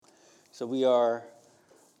So we are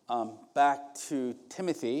back to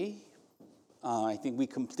Timothy. I think we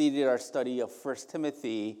completed our study of 1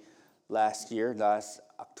 Timothy last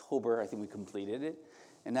October. I think we completed it.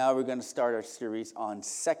 And now we're going to start our series on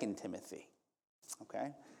 2 Timothy.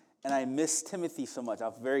 Okay? And I miss Timothy so much.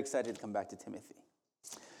 I'm very excited to come back to Timothy.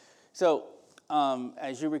 So,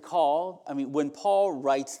 as you recall, when Paul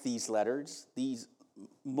writes these letters,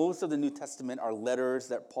 most of the New Testament are letters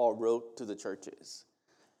that Paul wrote to the churches.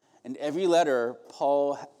 And every letter,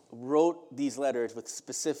 Paul wrote these letters with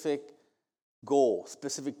specific goal,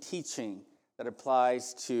 specific teaching that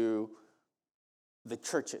applies to the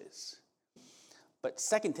churches. But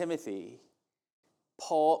 2 Timothy,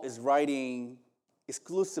 Paul is writing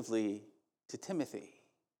exclusively to Timothy,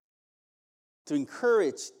 to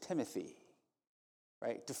encourage Timothy,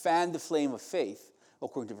 right? To fan the flame of faith,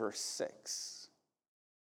 according to verse 6.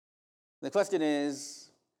 The question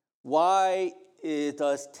is, why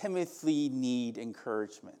does Timothy need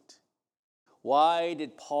encouragement? Why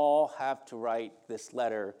did Paul have to write this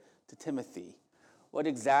letter to Timothy? What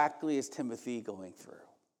exactly is Timothy going through?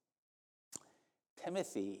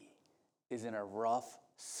 Timothy is in a rough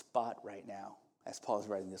spot right now as Paul is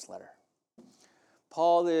writing this letter.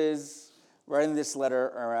 Paul is writing this letter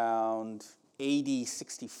around AD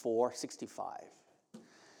 64, 65.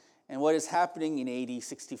 And what is happening in AD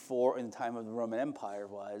 64 in the time of the Roman Empire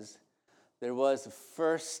was there was the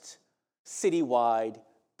first citywide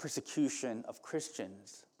persecution of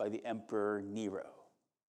Christians by the Emperor Nero,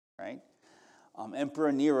 right?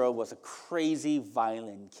 Emperor Nero was a crazy,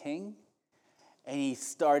 violent king, and he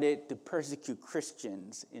started to persecute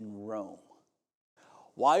Christians in Rome.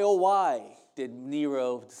 Why, oh why, did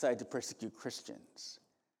Nero decide to persecute Christians?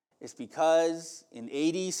 It's because in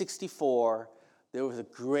AD 64, there was a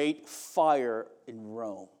great fire in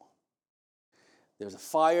Rome. There was a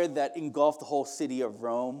fire that engulfed the whole city of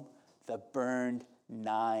Rome that burned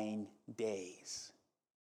 9 days.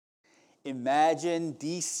 Imagine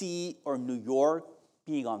DC or New York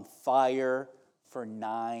being on fire for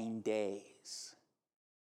 9 days.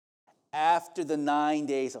 After the 9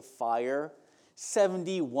 days of fire,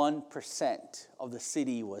 71% of the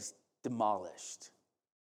city was demolished.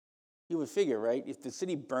 You would figure, right? If the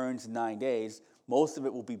city burns 9 days, most of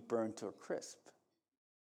it will be burned to a crisp.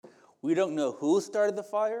 We don't know who started the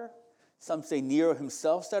fire. Some say Nero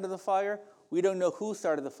himself started the fire. We don't know who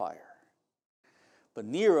started the fire. But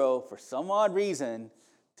Nero, for some odd reason,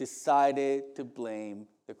 decided to blame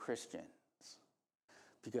the Christians.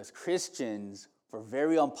 Because Christians were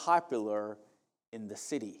very unpopular in the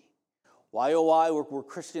city. Why, oh why, were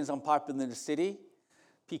Christians unpopular in the city?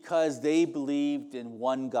 Because they believed in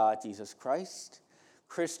one God, Jesus Christ.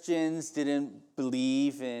 Christians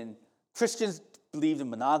believed in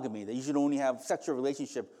monogamy, that you should only have sexual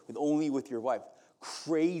relationship with your wife.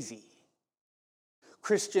 Crazy.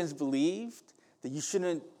 Christians believed that you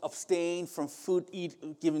shouldn't abstain from food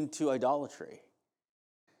given to idolatry.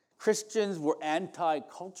 Christians were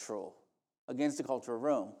anti-cultural, against the culture of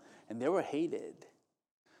Rome, and they were hated.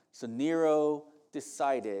 So Nero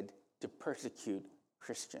decided to persecute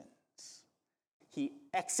Christians. He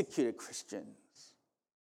executed Christians.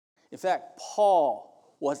 In fact,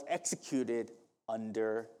 Paul was executed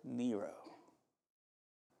under Nero.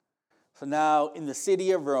 So now, in the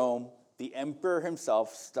city of Rome, the emperor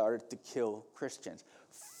himself started to kill Christians.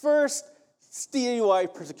 First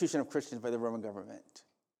citywide persecution of Christians by the Roman government.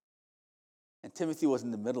 And Timothy was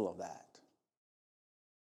in the middle of that.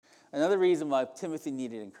 Another reason why Timothy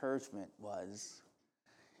needed encouragement was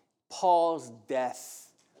Paul's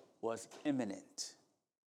death was imminent.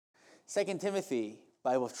 2 Timothy,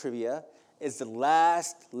 Bible trivia, is the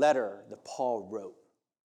last letter that Paul wrote.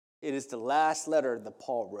 It is the last letter that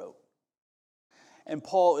Paul wrote. And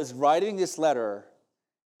Paul is writing this letter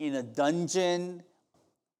in a dungeon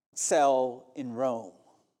cell in Rome.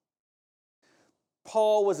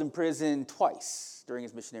 Paul was imprisoned twice during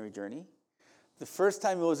his missionary journey. The first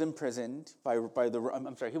time he was imprisoned he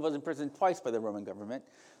was imprisoned twice by the Roman government.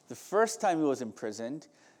 The first time he was imprisoned,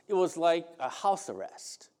 it was like a house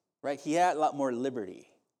arrest, right? He had a lot more liberty.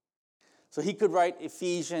 So he could write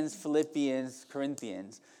Ephesians, Philippians,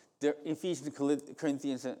 Philippians,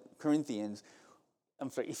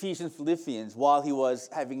 while he was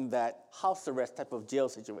having that house arrest type of jail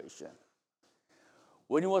situation.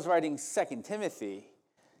 When he was writing 2 Timothy,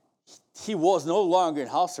 he was no longer in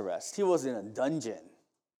house arrest. He was in a dungeon.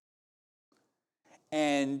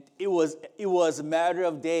 And it was a matter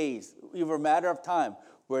of days, even a matter of time,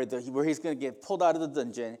 where he's going to get pulled out of the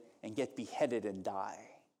dungeon and get beheaded and die.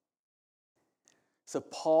 So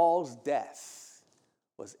Paul's death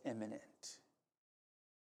was imminent.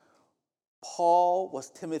 Paul was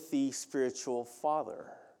Timothy's spiritual father.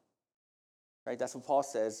 Right? That's what Paul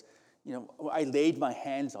says. I laid my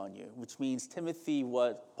hands on you, which means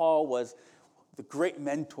Paul was the great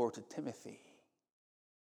mentor to Timothy.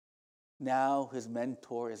 Now his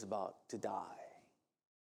mentor is about to die.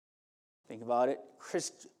 Think about it.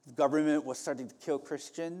 The government was starting to kill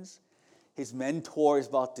Christians. His mentor is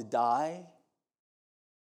about to die.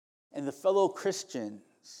 And the fellow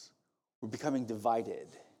Christians were becoming divided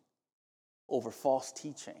over false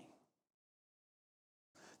teaching.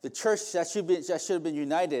 The church that should have been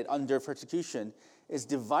united under persecution is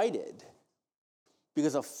divided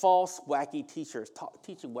because of false, wacky teachers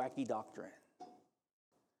teaching wacky doctrine.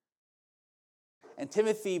 And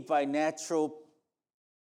Timothy, by natural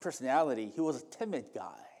personality, he was a timid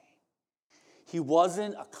guy. He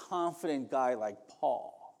wasn't a confident guy like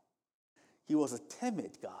Paul. He was a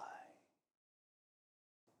timid guy.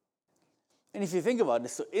 And if you think about it,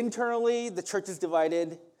 so internally, the church is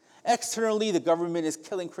divided. Externally, the government is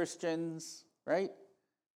killing Christians, right?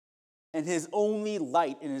 And his only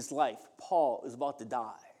light in his life, Paul, is about to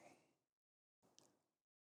die.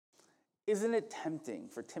 Isn't it tempting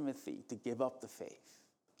for Timothy to give up the faith?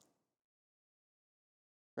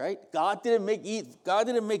 Right? God didn't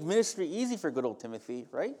make ministry easy for good old Timothy,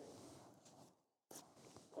 right?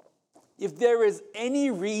 If there is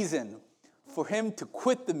any reason for him to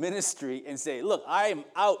quit the ministry and say, look, I am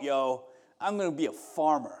out, yo. I'm going to be a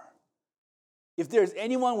farmer. If there's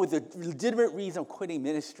anyone with a legitimate reason of quitting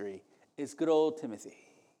ministry, it's good old Timothy.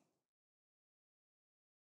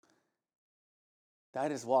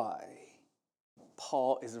 That is why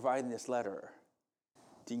Paul is writing this letter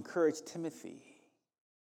to encourage Timothy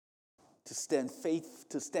to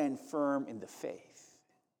stand firm in the faith.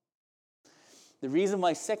 The reason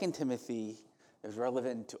why 2 Timothy is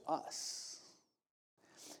relevant to us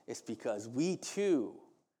is because we too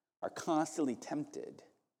are constantly tempted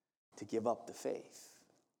to give up the faith.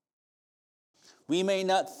 We may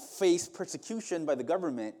not face persecution by the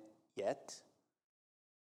government yet,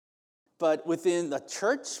 but within the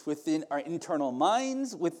church, within our internal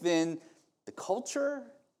minds, within the culture,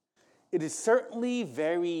 it is certainly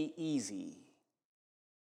very easy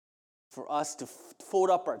for us to fold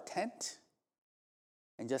up our tent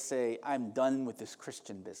and just say, I'm done with this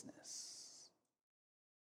Christian business.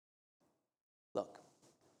 Look,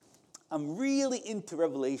 I'm really into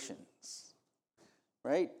Revelations,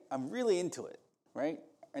 right? I'm really into it, right?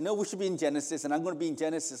 I know we should be in Genesis, and I'm going to be in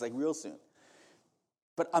Genesis like real soon.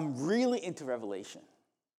 But I'm really into Revelation.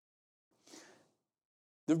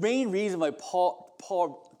 The main reason why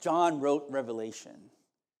John wrote Revelation,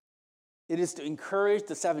 it is to encourage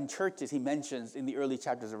the 7 churches he mentions in the early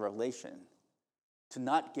chapters of Revelation to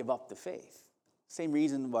not give up the faith. Same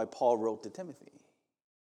reason why Paul wrote to Timothy.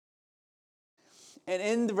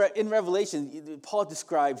 And in Revelation, Paul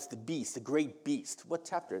describes the beast, the great beast. What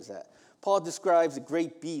chapter is that? Paul describes the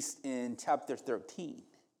great beast in chapter 13.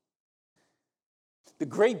 The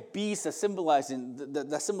great beast that symbolized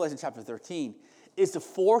in chapter 13 is the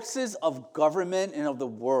forces of government and of the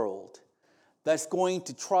world that's going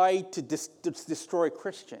to try to destroy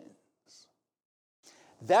Christians.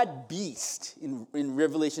 That beast in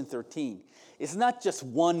Revelation 13 is not just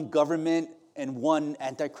one government and one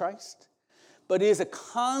antichrist, but it is a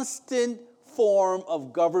constant form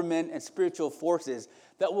of government and spiritual forces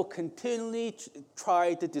that will continually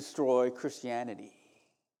try to destroy Christianity.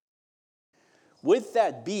 With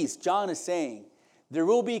that beast, John is saying, there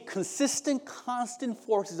will be consistent, constant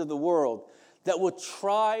forces of the world that will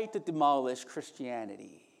try to demolish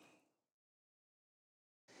Christianity.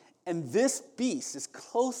 And this beast is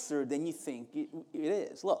closer than you think it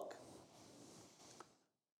is. Look,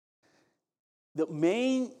 the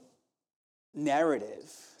main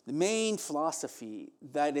narrative, the main philosophy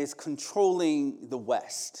that is controlling the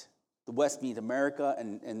West means America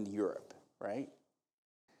and Europe, right,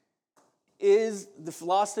 is the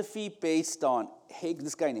philosophy based on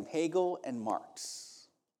this guy named Hegel and Marx.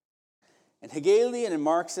 And Hegelian and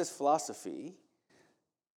Marxist philosophy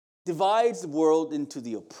divides the world into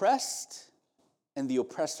the oppressed and the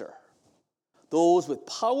oppressor, those with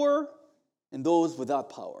power and those without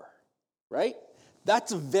power, right?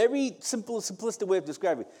 That's a very simplistic way of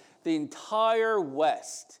describing it. The entire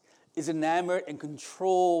West is enamored and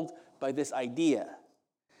controlled by this idea.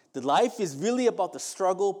 The life is really about the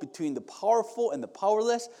struggle between the powerful and the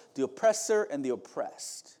powerless, the oppressor and the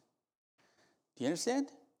oppressed. Do you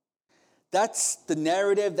understand? That's the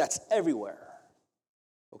narrative that's everywhere.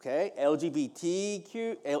 Okay?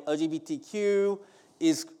 LGBTQ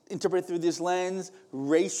is interpreted through this lens.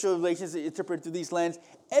 Racial relations is interpreted through this lens.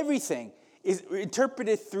 Everything is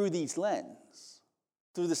interpreted through this lens.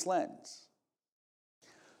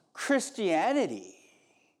 Christianity,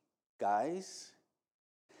 guys,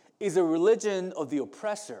 is a religion of the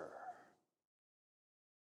oppressor.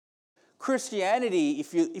 Christianity,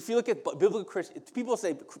 if you look at biblical Christianity, people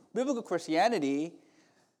say biblical Christianity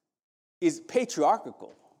is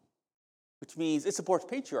patriarchal, which means it supports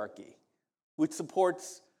patriarchy, which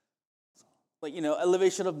supports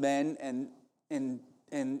elevation of men and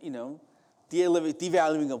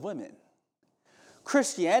devaluing of women.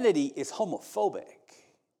 Christianity is homophobic.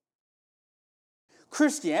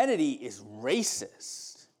 Christianity is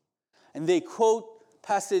racist. And they quote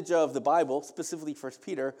passage of the Bible, specifically 1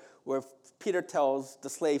 Peter, where Peter tells the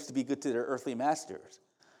slaves to be good to their earthly masters.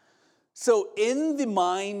 So in the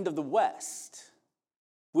mind of the West,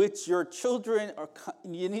 which your children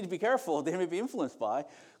you need to be careful, they may be influenced by,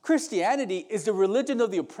 Christianity is the religion of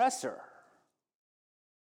the oppressor.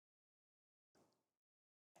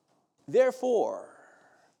 Therefore,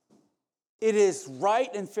 it is right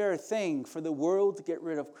and fair thing for the world to get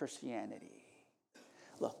rid of Christianity.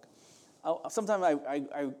 Look, sometimes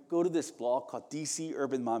I go to this blog called DC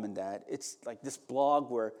Urban Mom and Dad. It's like this blog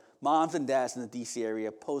where moms and dads in the DC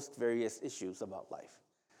area post various issues about life,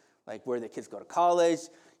 like where their kids go to college,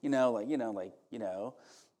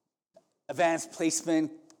 advanced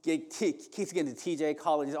placement, kids get into TJ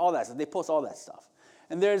colleges, all that stuff. They post all that stuff.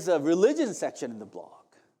 And there's a religion section in the blog.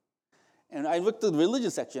 And I looked at the religion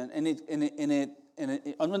section, and the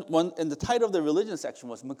title of the religion section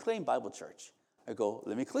was McLean Bible Church. I go,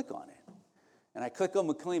 let me click on it. And I click on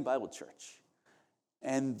McLean Bible Church.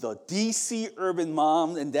 And the DC urban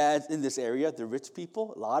moms and dads in this area, the rich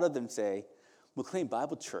people, a lot of them say, McLean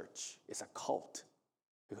Bible Church is a cult.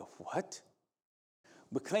 I go, what?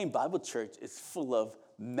 McLean Bible Church is full of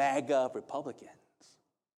MAGA Republicans.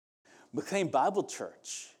 McLean Bible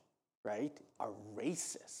Church, right, are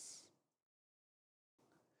racist.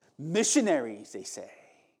 Missionaries, they say,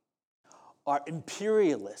 are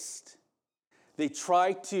imperialist. They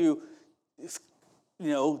try to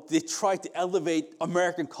elevate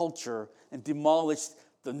American culture and demolish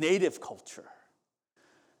the native culture.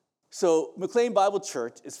 So McLean Bible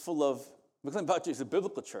Church is a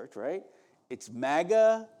biblical church, right? It's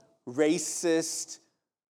MAGA, racist,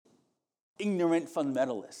 ignorant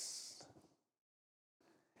fundamentalists.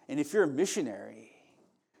 And if you're a missionary,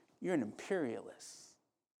 you're an imperialist.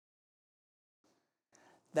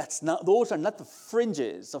 Those are not the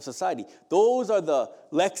fringes of society. Those are the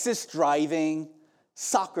Lexus driving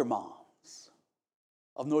soccer moms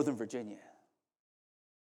of Northern Virginia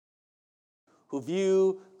who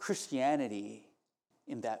view Christianity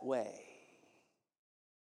in that way.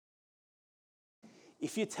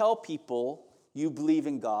 If you tell people you believe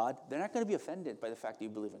in God, they're not going to be offended by the fact that you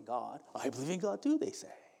believe in God. I believe in God too, they say.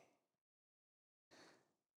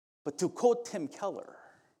 But to quote Tim Keller,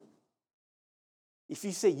 if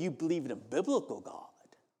you say you believe in a biblical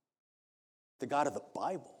God, the God of the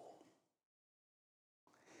Bible,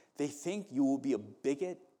 they think you will be a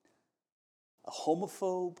bigot, a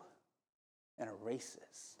homophobe, and a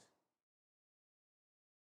racist.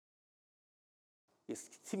 Yes,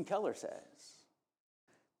 Tim Keller says,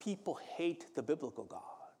 people hate the biblical God.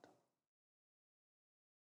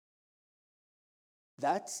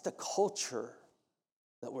 That's the culture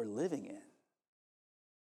that we're living in.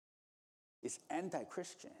 It's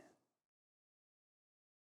anti-Christian.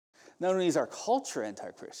 Not only is our culture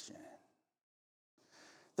anti-Christian,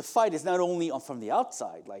 the fight is not only from the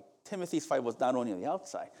outside, like Timothy's fight was not only on the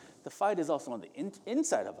outside, the fight is also on the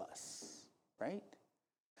inside of us, right?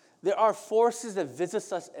 There are forces that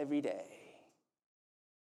visit us every day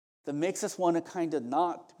that makes us want to kind of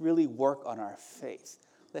not really work on our faith.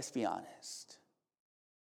 Let's be honest.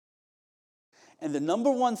 And the number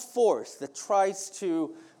one force that tries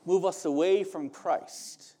to move us away from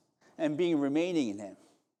Christ and remaining in Him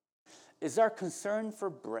is our concern for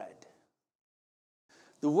bread.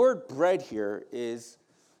 The word bread here is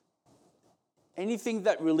anything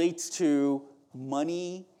that relates to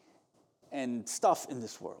money and stuff in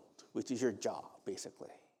this world, which is your job, basically.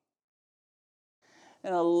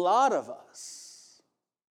 And a lot of us,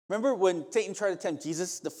 remember when Satan tried to tempt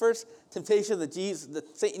Jesus? The first temptation that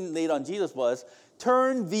Satan laid on Jesus was,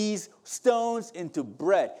 turn these stones into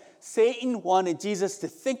bread. Satan wanted Jesus to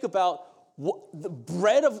think about the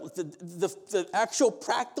bread of the actual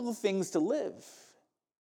practical things to live.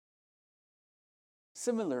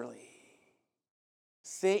 Similarly,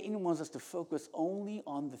 Satan wants us to focus only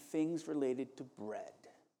on the things related to bread,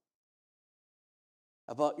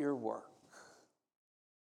 about your work,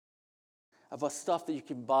 about stuff that you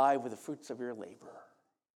can buy with the fruits of your labor.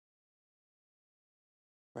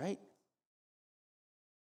 Right?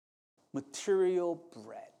 Material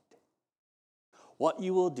bread. what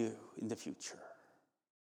you will do in the future,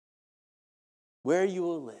 where you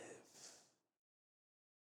will live,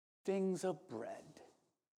 things of bread.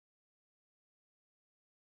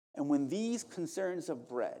 And when these concerns of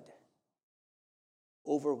bread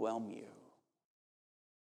overwhelm you,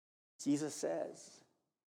 Jesus says,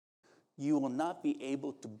 you will not be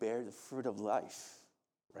able to bear the fruit of life,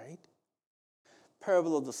 right?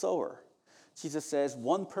 Parable of the sower. Jesus says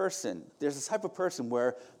one person, there's this type of person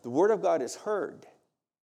where the word of God is heard,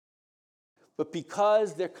 but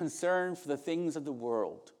because their concern for the things of the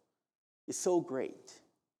world is so great,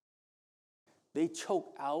 they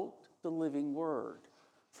choke out the living word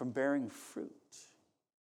from bearing fruit.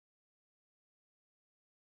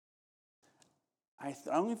 I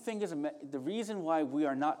don't think the reason why we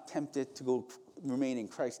are not tempted to go remain in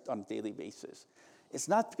Christ on a daily basis, it's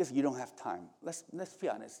not because you don't have time. Let's be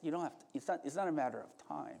honest. You don't have. It's not a matter of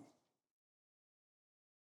time.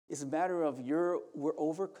 It's a matter of we're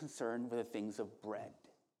over concerned with the things of bread,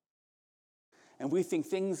 and we think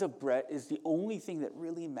things of bread is the only thing that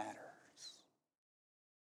really matters,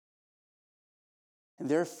 and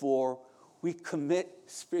therefore we commit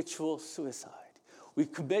spiritual suicide. We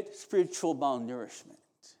commit spiritual malnourishment.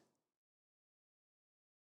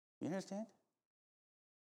 You understand?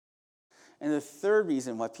 And the third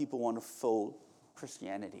reason why people want to fold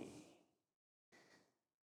Christianity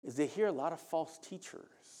is they hear a lot of false teachers.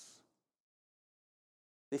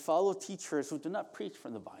 They follow teachers who do not preach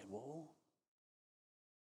from the Bible.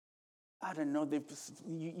 I don't know,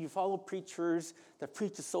 you follow preachers that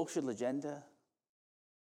preach a social agenda.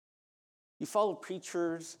 You follow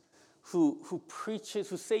preachers who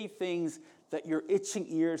say things that your itching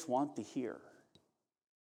ears want to hear.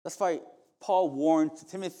 That's why Paul warned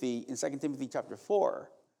Timothy in 2 Timothy chapter 4.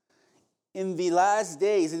 In the last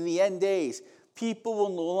days, in the end days, people will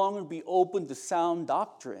no longer be open to sound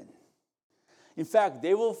doctrine. In fact,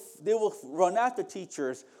 they will run after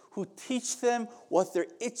teachers who teach them what their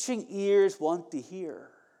itching ears want to hear.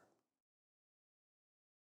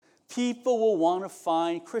 People will want to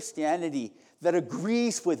find Christianity that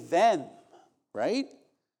agrees with them, right?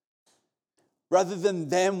 Rather than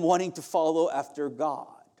them wanting to follow after God.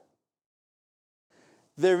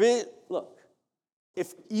 Look,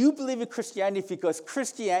 if you believe in Christianity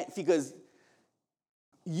because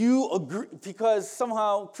you agree, because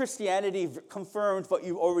somehow Christianity confirms what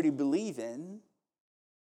you already believe in,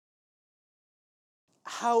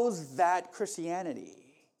 how's that Christianity?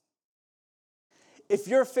 If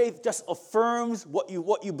your faith just affirms what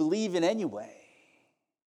you believe in anyway,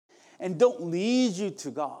 and don't lead you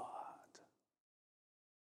to God,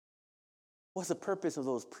 what's the purpose of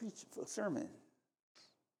those sermons?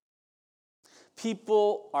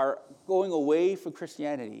 People are going away from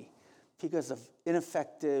Christianity because of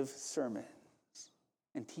ineffective sermons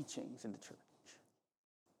and teachings in the church.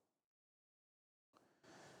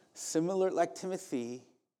 Similar, like Timothy,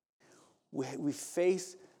 we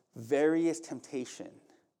face various temptation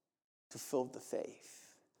to fill the faith.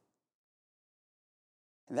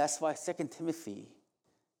 And that's why 2 Timothy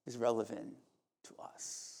is relevant to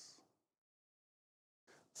us.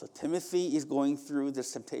 So Timothy is going through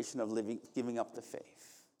this temptation of giving up the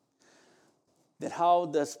faith. Then how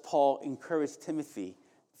does Paul encourage Timothy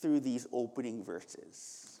through these opening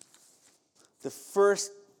verses? The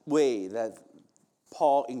first way that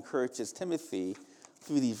Paul encourages Timothy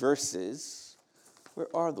through these verses, where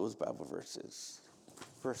are those Bible verses?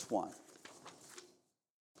 Verse 1.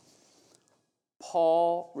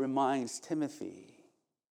 Paul reminds Timothy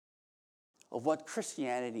of what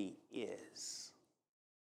Christianity is.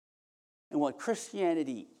 And what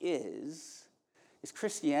Christianity is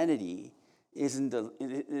Christianity is in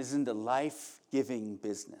the life-giving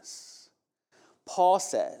business. Paul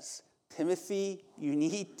says, Timothy, you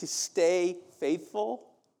need to stay faithful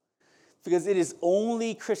because it is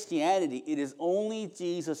only Christianity, it is only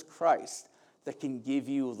Jesus Christ that can give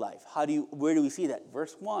you life. Where do we see that?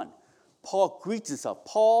 Verse 1. Paul greets himself.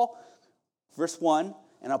 Paul, verse 1,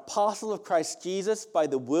 an apostle of Christ Jesus by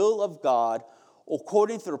the will of God,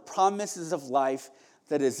 according to the promises of life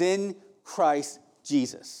that is in Christ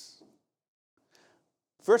Jesus.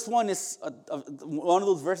 Verse 1 is one of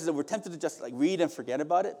those verses that we're tempted to just read and forget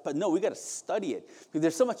about it. But no, we got to study it because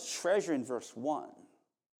there's so much treasure in verse 1.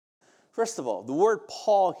 First of all, the word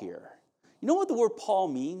Paul here. You know what the word Paul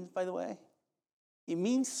means, by the way? It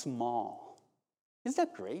means small. Isn't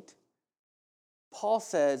that great? Paul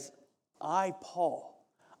says, I, Paul,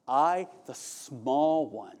 I, the small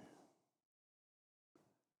one,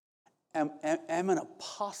 am an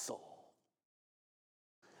apostle.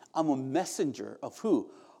 I'm a messenger of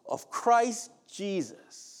who? Of Christ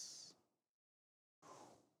Jesus.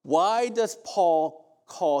 Why does Paul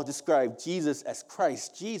describe Jesus as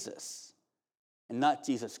Christ Jesus and not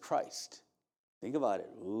Jesus Christ? Think about it.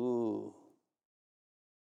 Ooh.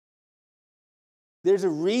 There's a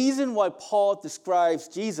reason why Paul describes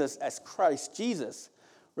Jesus as Christ Jesus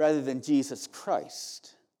rather than Jesus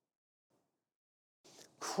Christ.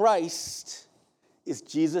 Christ is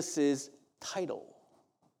Jesus' title.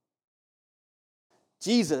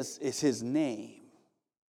 Jesus is his name.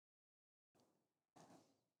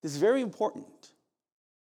 This is very important.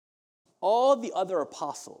 All the other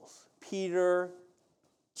apostles, Peter,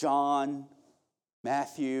 John,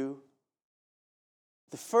 Matthew,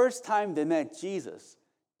 the first time they met Jesus,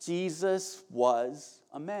 Jesus was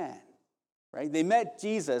a man, right? They met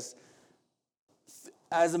Jesus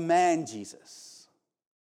as a man Jesus.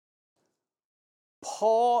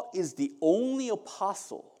 Paul is the only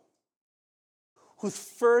apostle whose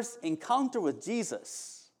first encounter with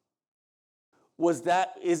Jesus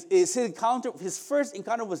his first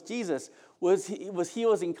encounter with Jesus was he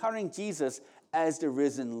was encountering Jesus as the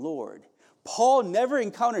risen Lord. Paul never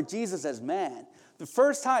encountered Jesus as man. The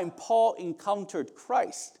first time Paul encountered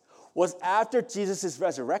Christ was after Jesus'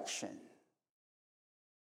 resurrection,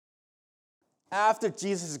 after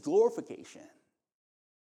Jesus' glorification.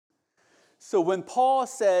 So when Paul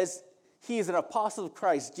says he is an apostle of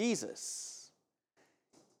Christ Jesus,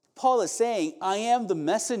 Paul is saying, I am the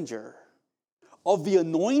messenger of the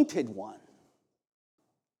anointed one,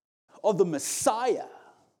 of the Messiah.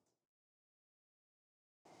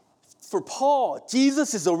 For Paul,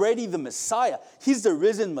 Jesus is already the Messiah. He's the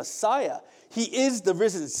risen Messiah. He is the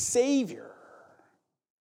risen Savior.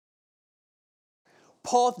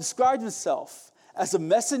 Paul describes himself as a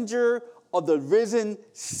messenger of the risen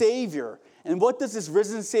Savior. And what does this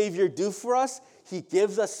risen Savior do for us? He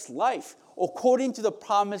gives us life according to the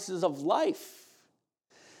promises of life.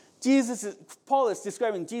 Paul is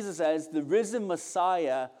describing Jesus as the risen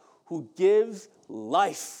Messiah who gives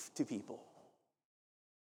life to people.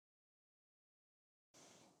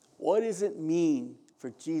 What does it mean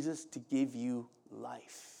for Jesus to give you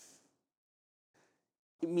life?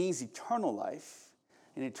 It means eternal life.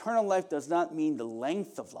 And eternal life does not mean the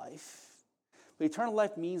length of life, but eternal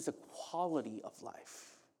life means the quality of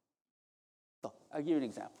life. So, I'll give you an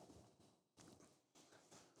example.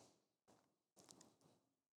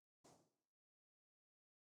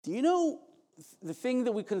 Do you know the thing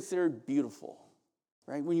that we consider beautiful,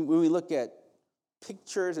 right? When we look at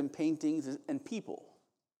pictures and paintings and people.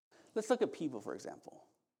 Let's look at people, for example.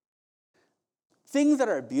 Things that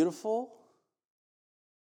are beautiful,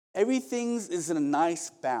 everything is in a nice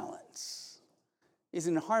balance, is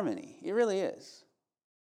in harmony. It really is.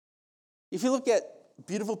 If you look at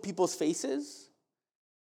beautiful people's faces,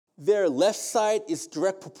 their left side is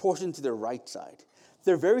direct proportion to their right side.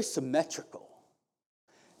 They're very symmetrical.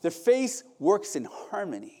 Their face works in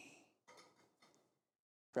harmony,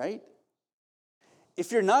 right?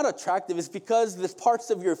 If you're not attractive, it's because there's parts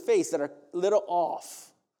of your face that are a little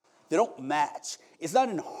off. They don't match. It's not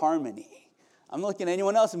in harmony. I'm not looking at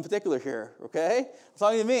anyone else in particular here, okay? I'm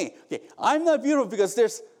talking to me. Okay, I'm not beautiful because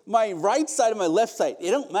there's my right side and my left side. They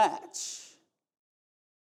don't match.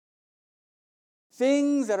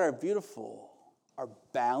 Things that are beautiful are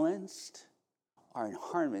balanced, are in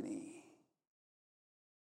harmony.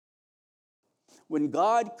 When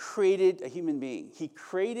God created a human being, he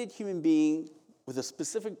created human being with a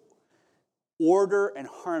specific order and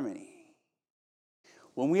harmony.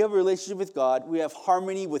 When we have a relationship with God, we have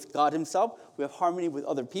harmony with God himself, we have harmony with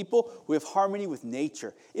other people, we have harmony with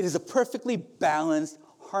nature. It is a perfectly balanced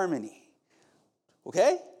harmony.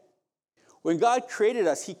 Okay? When God created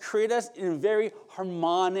us, he created us in a very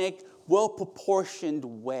harmonic, well-proportioned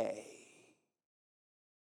way.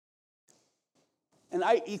 And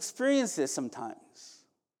I experience this sometimes.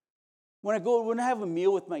 When I have a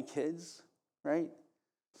meal with my kids, right?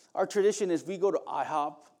 Our tradition is we go to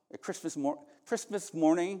IHOP at Christmas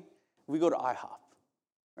morning. We go to IHOP,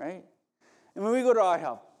 right? And when we go to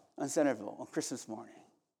IHOP on Centerville on Christmas morning,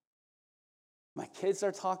 my kids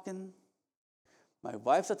are talking, my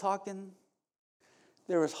wives are talking.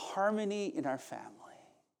 There is harmony in our family,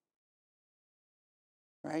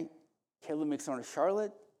 right? Caleb makes fun of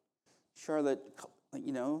Charlotte. Charlotte,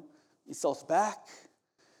 insults back.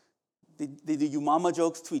 They do you mama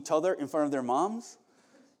jokes to each other in front of their moms.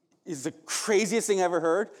 It's the craziest thing I ever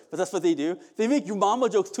heard, but that's what they do. They make you mama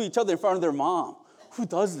jokes to each other in front of their mom. Who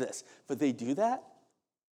does this? But they do that,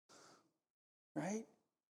 right?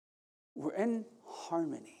 We're in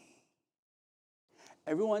harmony.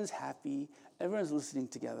 Everyone's happy. Everyone's listening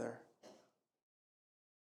together.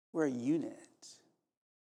 We're a unit.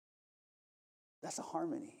 That's a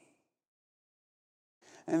harmony.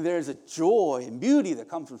 And there's a joy and beauty that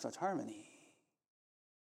comes from such harmony.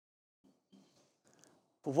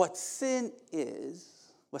 But what sin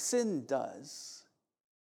does,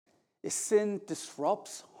 is sin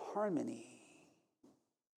disrupts harmony.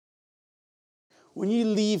 When you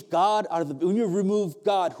leave God when you remove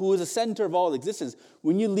God, who is the center of all existence,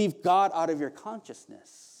 when you leave God out of your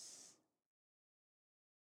consciousness,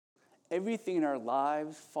 everything in our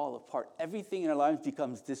lives fall apart. Everything in our lives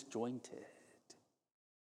becomes disjointed.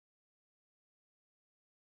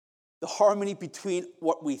 The harmony between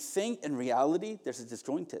what we think and reality, there's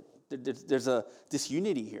a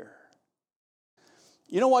disunity here.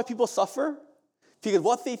 You know why people suffer? Because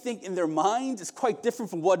what they think in their minds is quite different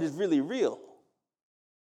from what is really real.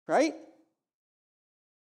 Right?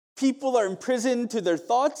 People are imprisoned to their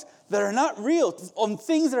thoughts that are not real, on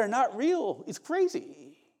things that are not real. It's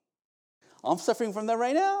crazy. I'm suffering from that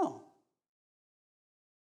right now.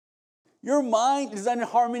 Your mind is not in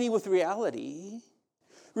harmony with reality.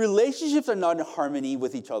 Relationships are not in harmony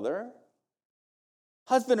with each other.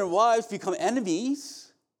 Husband and wives become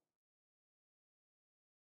enemies.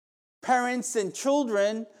 Parents and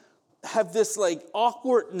children have this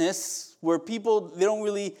awkwardness where they don't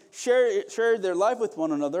really share their life with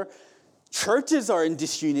one another. Churches are in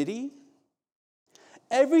disunity.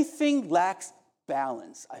 Everything lacks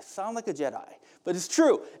balance. I sound like a Jedi, but it's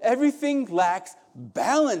true. Everything lacks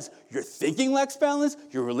balance. Your thinking lacks balance.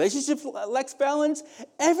 Your relationship lacks balance.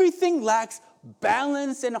 Everything lacks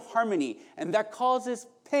balance and harmony, and that causes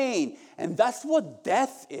pain. And that's what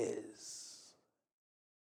death is.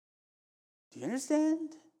 Do you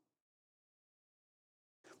understand?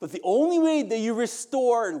 But the only way that you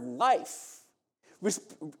restore life,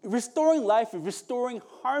 restoring life is restoring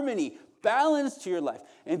harmony, balance to your life.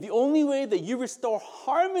 And the only way that you restore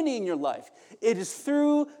harmony in your life, it is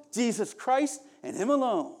through Jesus Christ and Him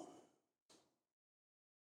alone.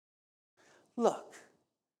 Look,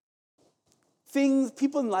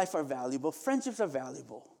 people in life are valuable. Friendships are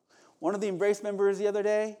valuable. One of the Embrace members the other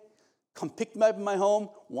day picked me up in my home,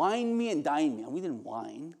 wined me and dined me. And we didn't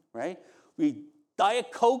wine, right? We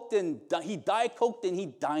Diet Coked and he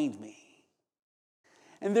dined me.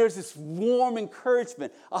 And there's this warm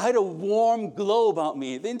encouragement. I had a warm glow about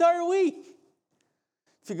me the entire week.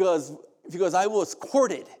 Because I was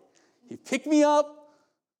courted. He picked me up,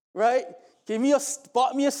 right?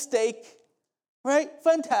 Bought me a steak, right?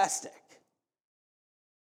 Fantastic.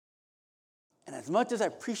 And as much as I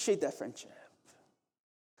appreciate that friendship,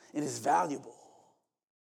 it is valuable.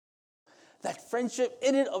 That friendship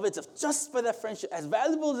in and of itself, just by that friendship, as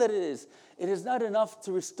valuable as it is not enough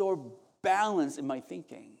to restore balance in my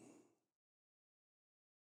thinking.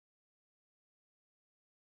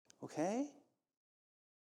 Okay?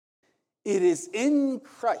 It is in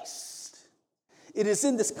Christ. It is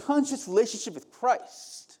in this conscious relationship with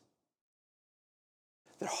Christ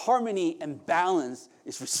that harmony and balance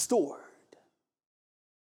is restored.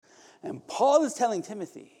 And Paul is telling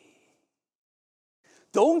Timothy,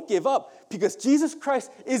 don't give up, because Jesus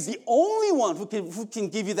Christ is the only one who can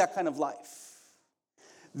give you that kind of life.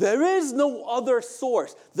 There is no other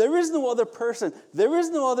source. There is no other person. There is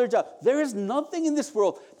no other job. There is nothing in this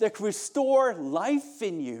world that can restore life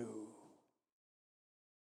in you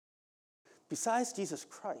besides Jesus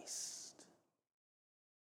Christ.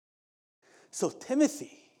 So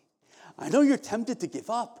Timothy, I know you're tempted to give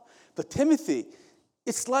up, but Timothy,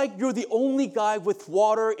 it's like you're the only guy with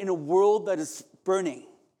water in a world that is burning.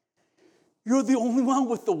 You're the only one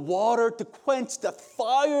with the water to quench the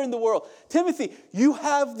fire in the world. Timothy, you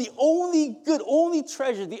have the only good, only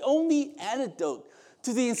treasure, the only antidote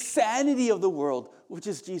to the insanity of the world, which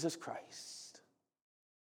is Jesus Christ.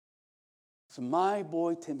 So my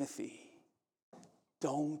boy Timothy,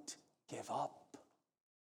 don't give up.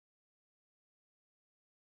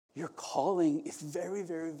 Your calling is very,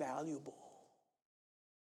 very valuable,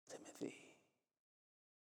 Timothy.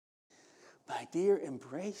 My dear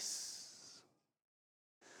Embrace,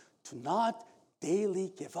 do not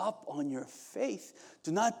daily give up on your faith.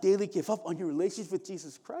 Do not daily give up on your relationship with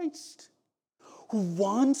Jesus Christ, who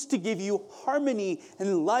wants to give you harmony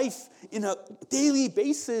and life in a daily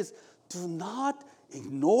basis. Do not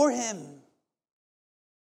ignore Him.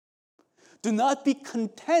 Do not be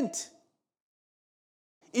content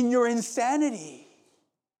in your insanity.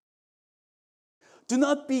 Do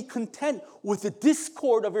not be content with the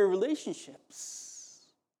discord of your relationships.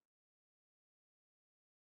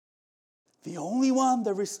 The only one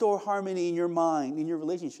that restores harmony in your mind, in your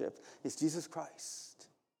relationship, is Jesus Christ.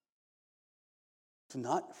 Do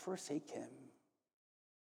not forsake Him.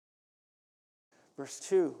 Verse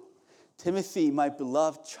 2, Timothy, my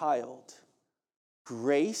beloved child,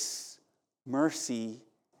 grace, mercy,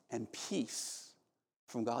 and peace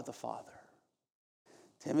from God the Father.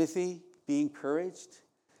 Timothy, be encouraged,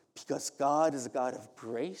 because God is a God of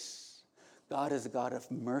grace. God is a God of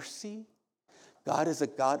mercy. God is a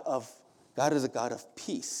God of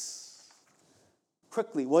peace.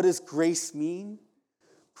 Quickly, what does grace mean?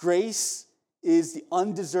 Grace is the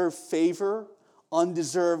undeserved favor,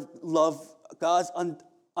 undeserved love, God's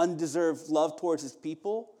undeserved love towards his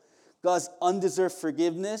people, God's undeserved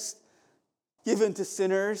forgiveness given to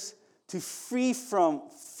sinners to free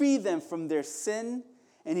them from their sin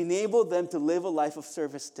and enable them to live a life of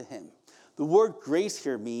service to him. The word grace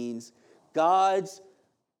here means God's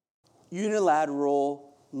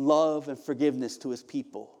unilateral love and forgiveness to his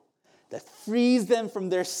people that frees them from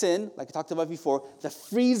their sin, like I talked about before, that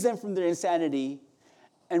frees them from their insanity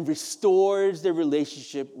and restores their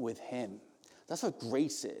relationship with him. That's what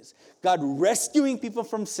grace is. God rescuing people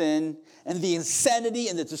from sin and the insanity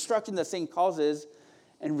and the destruction that sin causes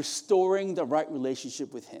and restoring the right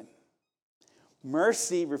relationship with him.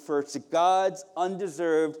 Mercy refers to God's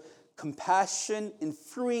undeserved compassion in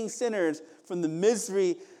freeing sinners from the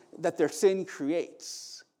misery that their sin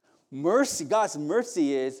creates. Mercy, God's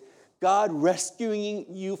mercy is God rescuing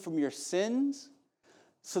you from your sins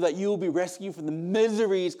so that you will be rescued from the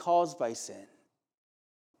miseries caused by sin.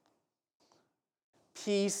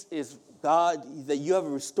 Peace is God, that you have a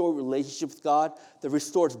restored relationship with God that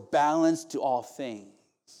restores balance to all things.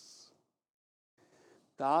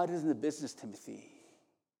 God is in the business, Timothy,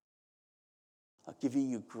 of giving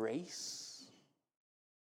you grace,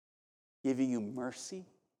 giving you mercy,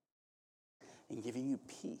 and giving you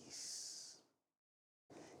peace.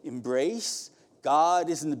 Embrace, God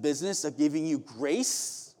is in the business of giving you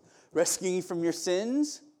grace, rescuing you from your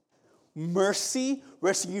sins, mercy,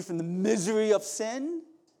 rescuing you from the misery of sin,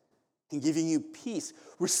 and giving you peace,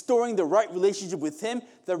 restoring the right relationship with him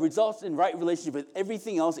that results in right relationship with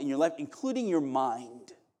everything else in your life, including your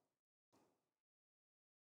mind.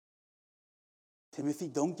 Timothy,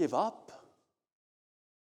 don't give up,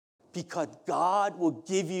 because God will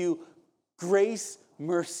give you grace,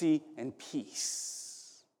 mercy, and peace.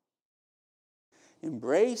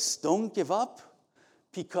 Embrace, don't give up,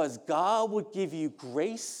 because God will give you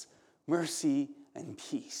grace, mercy, and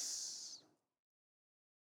peace.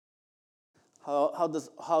 How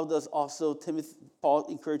does also Paul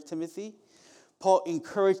encourage Timothy? Paul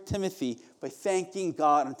encouraged Timothy by thanking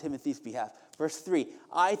God on Timothy's behalf. Verse 3,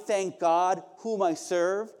 I thank God whom I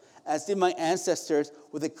serve, as did my ancestors,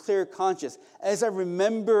 with a clear conscience, as I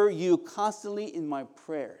remember you constantly in my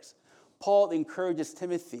prayers. Paul encourages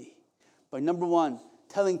Timothy by, number one,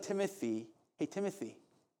 telling Timothy, hey, Timothy,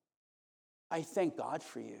 I thank God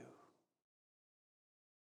for you.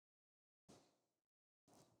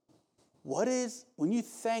 When you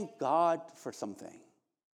thank God for something,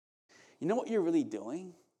 you know what you're really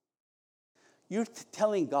doing? You're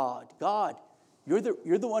telling God, you're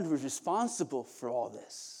the one who's responsible for all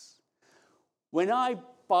this. When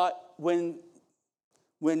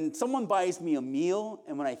someone buys me a meal,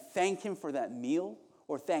 and when I thank him for that meal,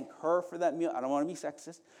 or thank her for that meal, I don't want to be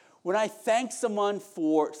sexist. When I thank someone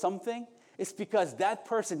for something, it's because that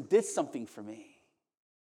person did something for me.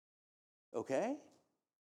 Okay?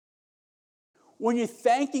 When you're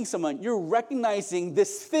thanking someone, you're recognizing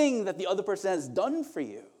this thing that the other person has done for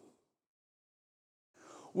you.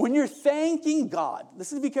 When you're thanking God,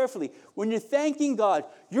 listen to me carefully. When you're thanking God,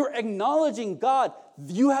 you're acknowledging, God,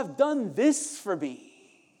 you have done this for me.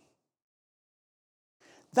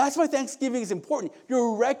 That's why Thanksgiving is important.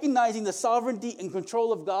 You're recognizing the sovereignty and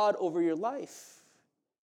control of God over your life.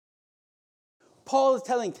 Paul is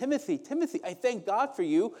telling Timothy, I thank God for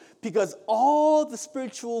you because all the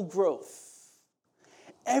spiritual growth,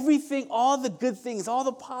 everything, all the good things, all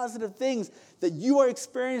the positive things that you are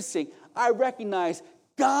experiencing, I recognize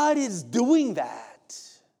God is doing that.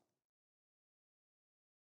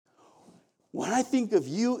 When I think of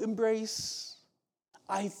you, Embrace,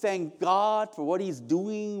 I thank God for what he's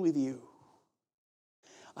doing with you.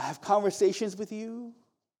 I have conversations with you.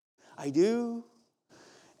 I do.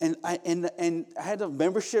 And I had a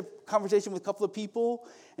membership conversation with a couple of people,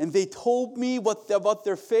 and they told me about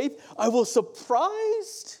their faith. I was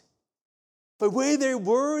surprised by where they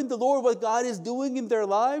were in the Lord, what God is doing in their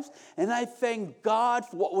lives, and I thank God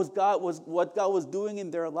for what God was doing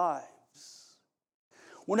in their lives.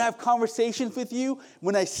 When I have conversations with you,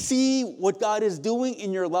 when I see what God is doing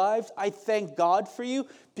in your lives, I thank God for you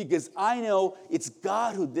because I know it's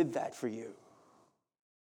God who did that for you,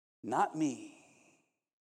 not me.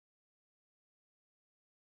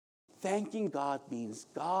 Thanking God means,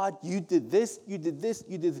 God, you did this, you did this,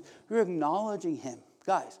 you did this. You're acknowledging him.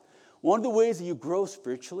 Guys, one of the ways that you grow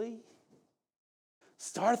spiritually,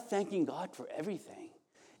 Start thanking God for everything.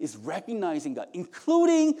 Is recognizing God,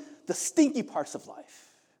 including the stinky parts of life.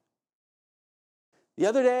 The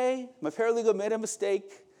other day, my paralegal made a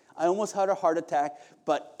mistake. I almost had a heart attack.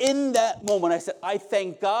 But in that moment, I said, I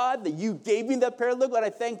thank God that you gave me that paralegal, and I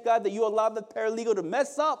thank God that you allowed that paralegal to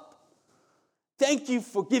mess up. Thank you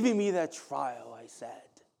for giving me that trial, I said.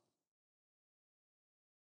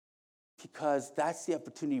 Because that's the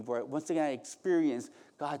opportunity where, once again, I experienced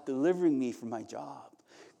God delivering me from my job.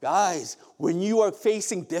 Guys, when you are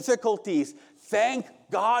facing difficulties, thank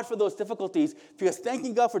God for those difficulties. Because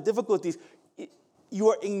thanking God for difficulties, you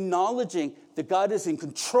are acknowledging that God is in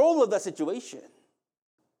control of that situation.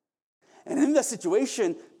 And in that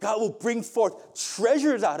situation, God will bring forth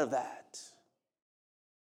treasures out of that.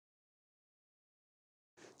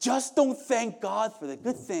 Just don't thank God for the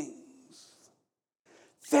good things.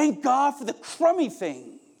 Thank God for the crummy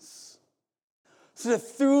things. So that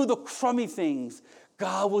through the crummy things,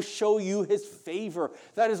 God will show you his favor.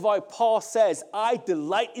 That is why Paul says, I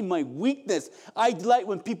delight in my weakness. I delight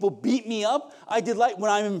when people beat me up. I delight when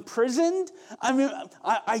I'm imprisoned.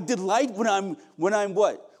 I delight when I'm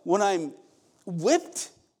what? When I'm whipped.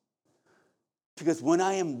 Because when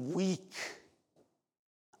I am weak,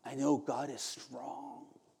 I know God is strong.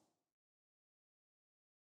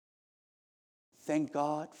 Thank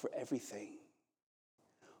God for everything.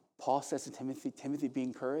 Paul says to Timothy, Timothy, be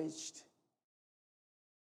encouraged.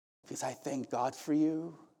 Because I thank God for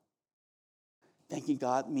you. Thanking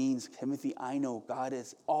God means, Timothy, I know God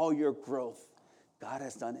is all your growth. God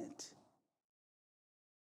has done it.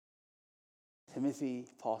 Timothy,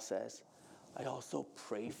 Paul says, I also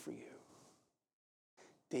pray for you.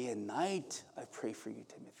 Day and night, I pray for you,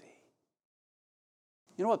 Timothy.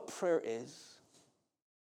 You know what prayer is?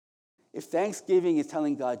 If thanksgiving is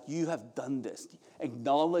telling God, you have done this,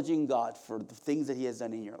 acknowledging God for the things that he has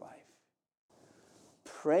done in your life.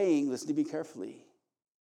 Praying, listen to me carefully,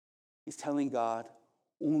 is telling God,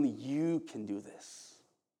 only you can do this.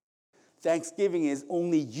 Thanksgiving is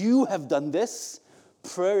only you have done this.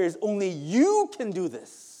 Prayer is only you can do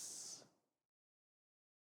this.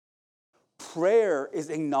 Prayer is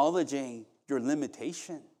acknowledging your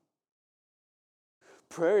limitation.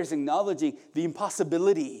 Prayer is acknowledging the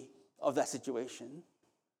impossibility of that situation.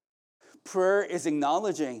 Prayer is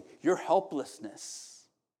acknowledging your helplessness,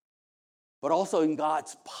 but also in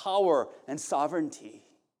God's power and sovereignty.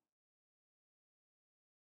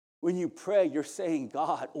 When you pray, you're saying,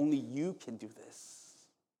 God, only you can do this.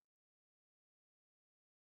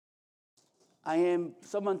 I am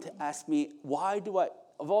someone to ask me, why do I,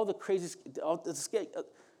 of all the crazy,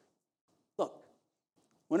 look,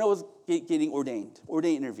 when I was getting ordained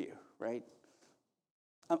interview, right?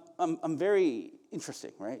 I'm very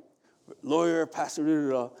interesting, right? Lawyer,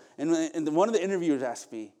 pastor, and one of the interviewers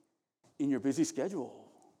asked me, in your busy schedule,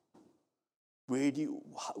 how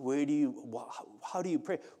do you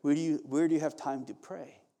pray? Where do you have time to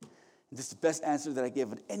pray? And this is the best answer that I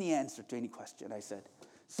give with any answer to any question. I said,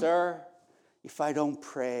 sir, if I don't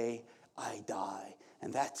pray, I die.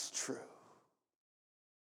 And that's true.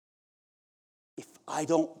 If I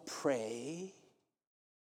don't pray,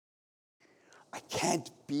 I can't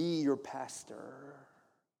be your pastor.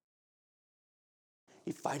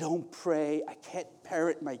 If I don't pray, I can't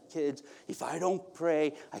parent my kids. If I don't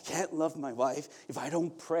pray, I can't love my wife. If I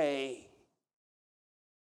don't pray,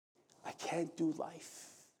 I can't do life.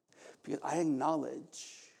 Because I acknowledge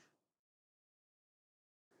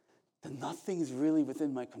that nothing is really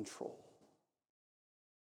within my control.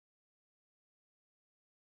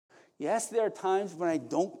 Yes, there are times when I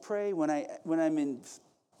don't pray, when I'm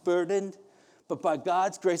burdened, but by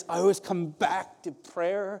God's grace, I always come back to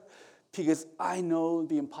prayer because I know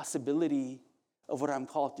the impossibility of what I'm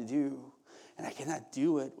called to do, and I cannot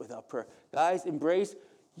do it without prayer. Guys, Embrace,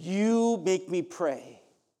 you make me pray.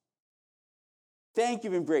 Thank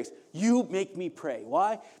you, Embrace. You make me pray.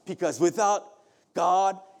 Why? Because without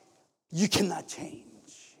God, you cannot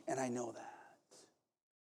change, and I know that.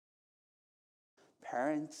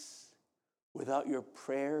 Parents, without your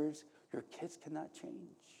prayers, your kids cannot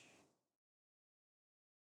change.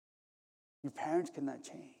 Your parents cannot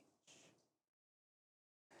change.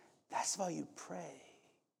 That's why you pray.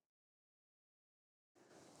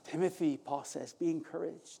 Timothy, Paul says, be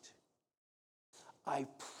encouraged. I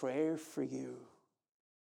pray for you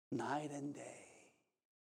night and day.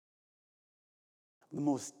 The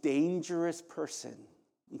most dangerous person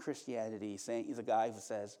in Christianity is a guy who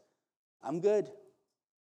says, I'm good.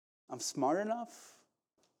 I'm smart enough.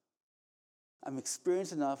 I'm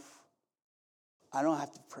experienced enough. I don't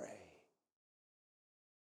have to pray.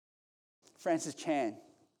 Francis Chan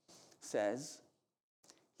says,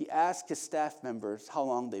 he asks his staff members how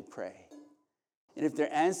long they pray. And if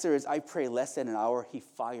their answer is, I pray less than an hour, he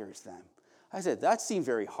fires them. I said, that seemed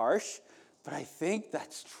very harsh, but I think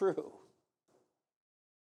that's true.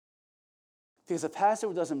 Because a pastor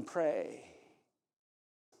who doesn't pray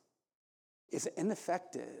is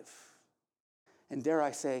ineffective, and dare I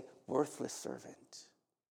say, worthless servant.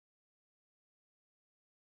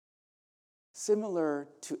 Similar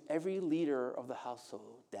to every leader of the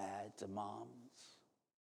household, dads and moms.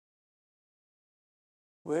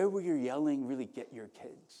 Where will your yelling really get your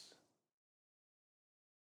kids?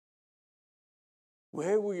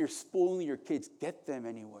 Where will your spoiling your kids get them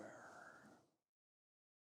anywhere?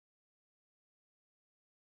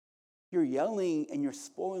 Your yelling and your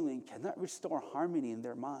spoiling cannot restore harmony in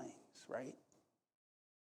their minds, right?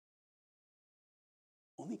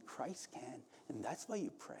 Only Christ can, and that's why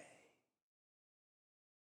you pray.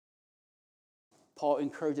 Paul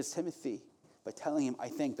encourages Timothy by telling him, I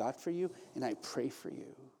thank God for you and I pray for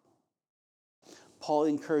you. Paul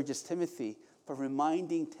encourages Timothy by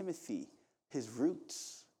reminding Timothy his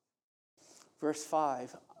roots. Verse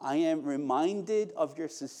 5, I am reminded of your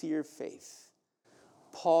sincere faith.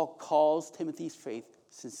 Paul calls Timothy's faith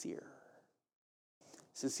sincere.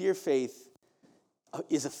 Sincere faith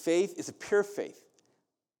is a pure faith.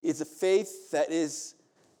 It's a faith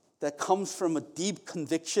that comes from a deep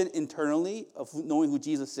conviction internally of knowing who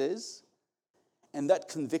Jesus is. And that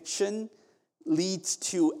conviction leads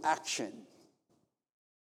to action.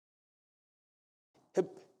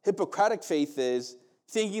 Hippocratic faith is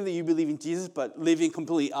thinking that you believe in Jesus, but living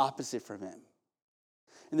completely opposite from him.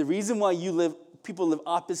 And the reason why people live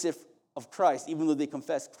opposite of Christ, even though they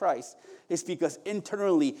confess Christ, is because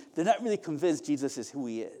internally they're not really convinced Jesus is who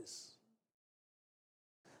he is.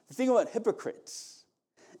 The thing about hypocrites,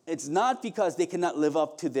 it's not because they cannot live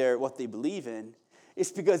up to what they believe in.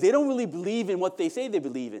 It's because they don't really believe in what they say they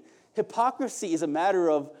believe in. Hypocrisy is a matter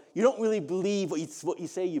of you don't really believe what you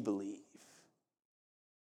say you believe.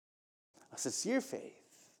 A sincere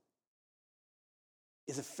faith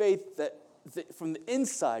is a faith that from the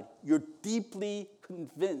inside, you're deeply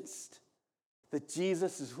convinced that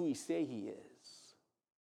Jesus is who you say he is.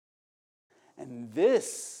 And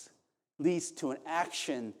this leads to an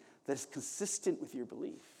action that is consistent with your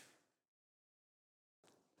belief.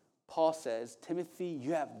 Paul says, Timothy,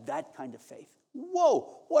 you have that kind of faith.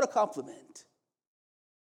 Whoa, what a compliment.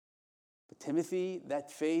 But Timothy, that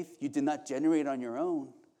faith you did not generate on your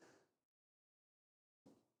own.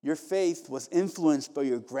 Your faith was influenced by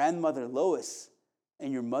your grandmother Lois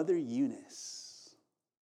and your mother Eunice.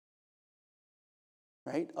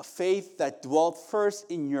 Right? A faith that dwelt first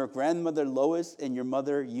in your grandmother Lois and your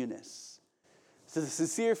mother Eunice. So the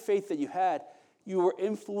sincere faith that you had, you were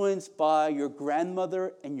influenced by your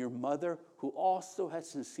grandmother and your mother who also had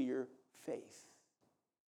sincere faith.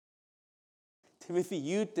 Timothy,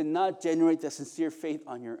 you did not generate that sincere faith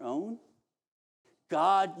on your own.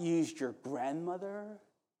 God used your grandmother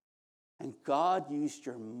and God used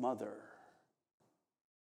your mother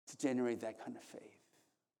to generate that kind of faith.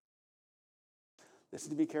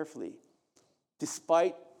 Listen to me carefully.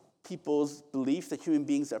 Despite people's belief that human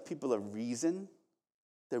beings are people of reason,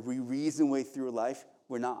 that we reason way through life,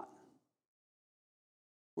 we're not.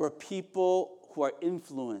 We're people who are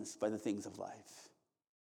influenced by the things of life.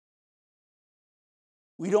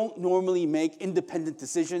 We don't normally make independent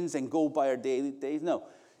decisions and go by our daily days. No.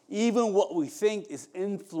 Even what we think is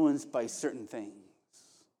influenced by certain things.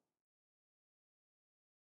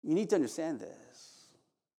 You need to understand this.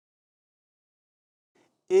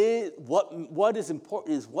 What is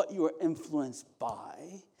important is what you are influenced by.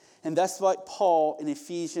 And that's what Paul in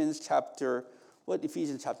Ephesians chapter, what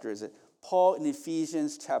Ephesians chapter is it? Paul in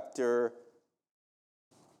Ephesians chapter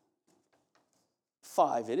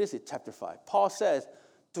 5, it is chapter 5. Paul says,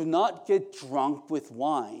 do not get drunk with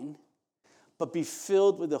wine, but be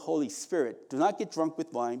filled with the Holy Spirit. Do not get drunk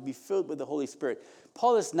with wine, be filled with the Holy Spirit.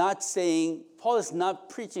 Paul is not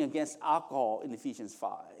preaching against alcohol in Ephesians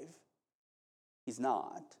 5. He's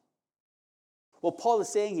not. What Paul is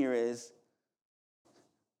saying here is,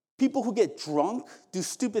 people who get drunk do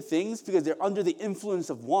stupid things because they're under the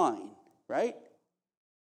influence of wine, right?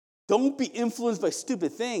 Don't be influenced by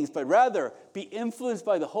stupid things, but rather be influenced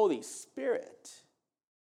by the Holy Spirit.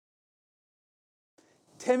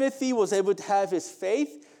 Timothy was able to have his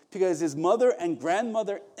faith because his mother and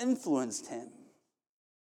grandmother influenced him.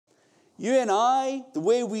 You and I, the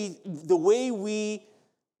way we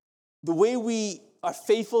are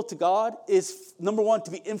faithful to God is, number one,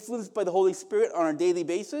 to be influenced by the Holy Spirit on a daily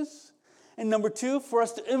basis. And number two, for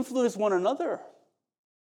us to influence one another.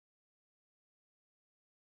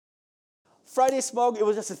 Friday small group, it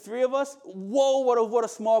was just the three of us. Whoa, what a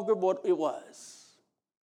small group what it was.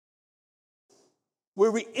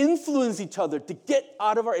 Where we influence each other to get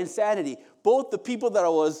out of our insanity. Both the people that I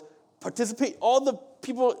was participating, all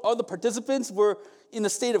the participants were in a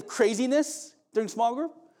state of craziness during small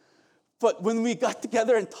group. But when we got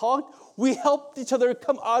together and talked, we helped each other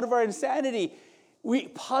come out of our insanity. We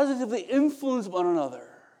positively influenced one another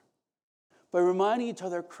by reminding each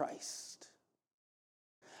other of Christ.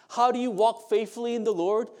 How do you walk faithfully in the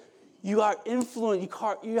Lord? You are influenced.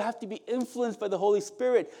 You have to be influenced by the Holy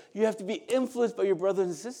Spirit. You have to be influenced by your brothers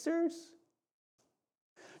and sisters.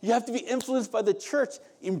 You have to be influenced by the church.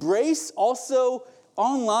 Embrace also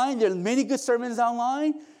online. There are many good sermons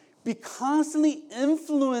online. Be constantly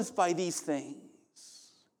influenced by these things.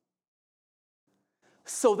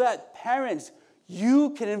 So that parents, you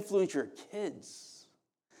can influence your kids.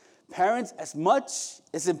 Parents, as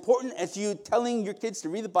important as you telling your kids to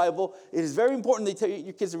read the Bible, it is very important that you tell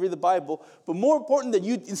your kids to read the Bible, but more important than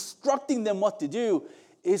you instructing them what to do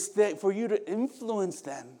is that for you to influence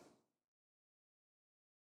them.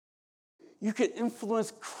 You can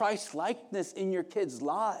influence Christ-likeness in your kids'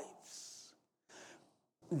 lives.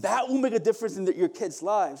 That will make a difference in your kids'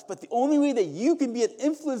 lives. But the only way that you can be an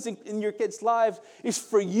influence in your kids' lives is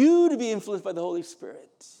for you to be influenced by the Holy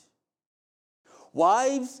Spirit.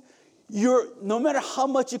 Wives, no matter how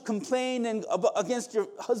much you complain against your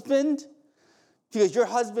husband, because your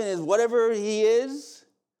husband is whatever he is,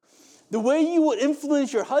 the way you will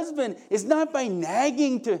influence your husband is not by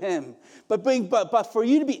nagging to him, but for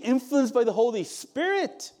you to be influenced by the Holy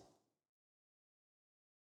Spirit.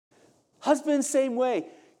 Husband, same way.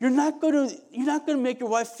 You're not going to make your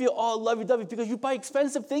wife feel all lovey-dovey because you buy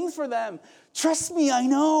expensive things for them. Trust me, I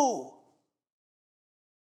know.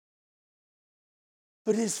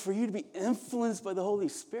 But it is for you to be influenced by the Holy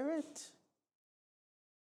Spirit.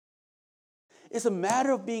 It's a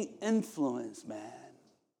matter of being influenced, man.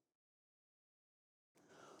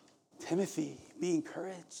 Timothy, be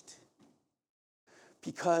encouraged.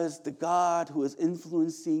 Because the God who is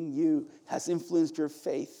influencing you, has influenced your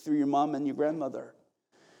faith through your mom and your grandmother,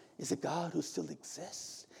 is a God who still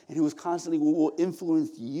exists and who will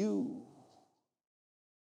influence you.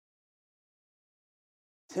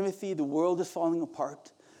 Timothy, the world is falling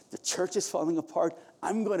apart. The church is falling apart.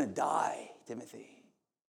 I'm going to die, Timothy.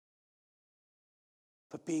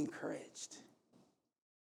 But be encouraged.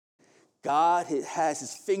 God has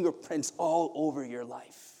his fingerprints all over your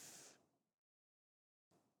life.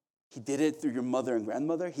 He did it through your mother and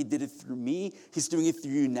grandmother. He did it through me. He's doing it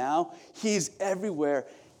through you now. He's everywhere,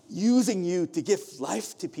 using you to give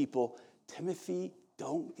life to people. Timothy,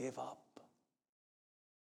 don't give up.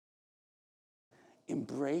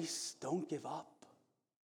 Embrace, don't give up.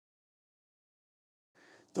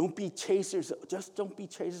 Don't be chasers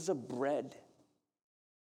of bread.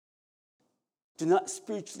 Do not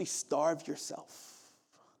spiritually starve yourself.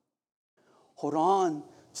 Hold on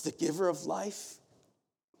to the giver of life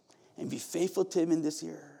and be faithful to him in this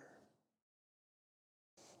year.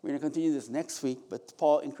 We're going to continue this next week, but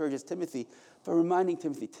Paul encourages Timothy by reminding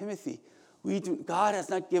Timothy, God has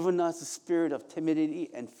not given us a spirit of timidity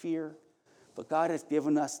and fear, but God has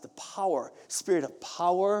given us the spirit of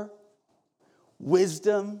power,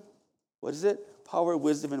 wisdom. What is it? Power,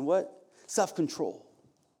 wisdom, and what? Self-control.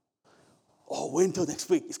 Oh, wait until next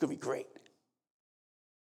week. It's going to be great.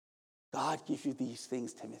 God gives you these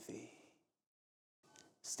things, Timothy.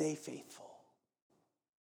 Stay faithful.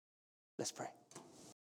 Let's pray.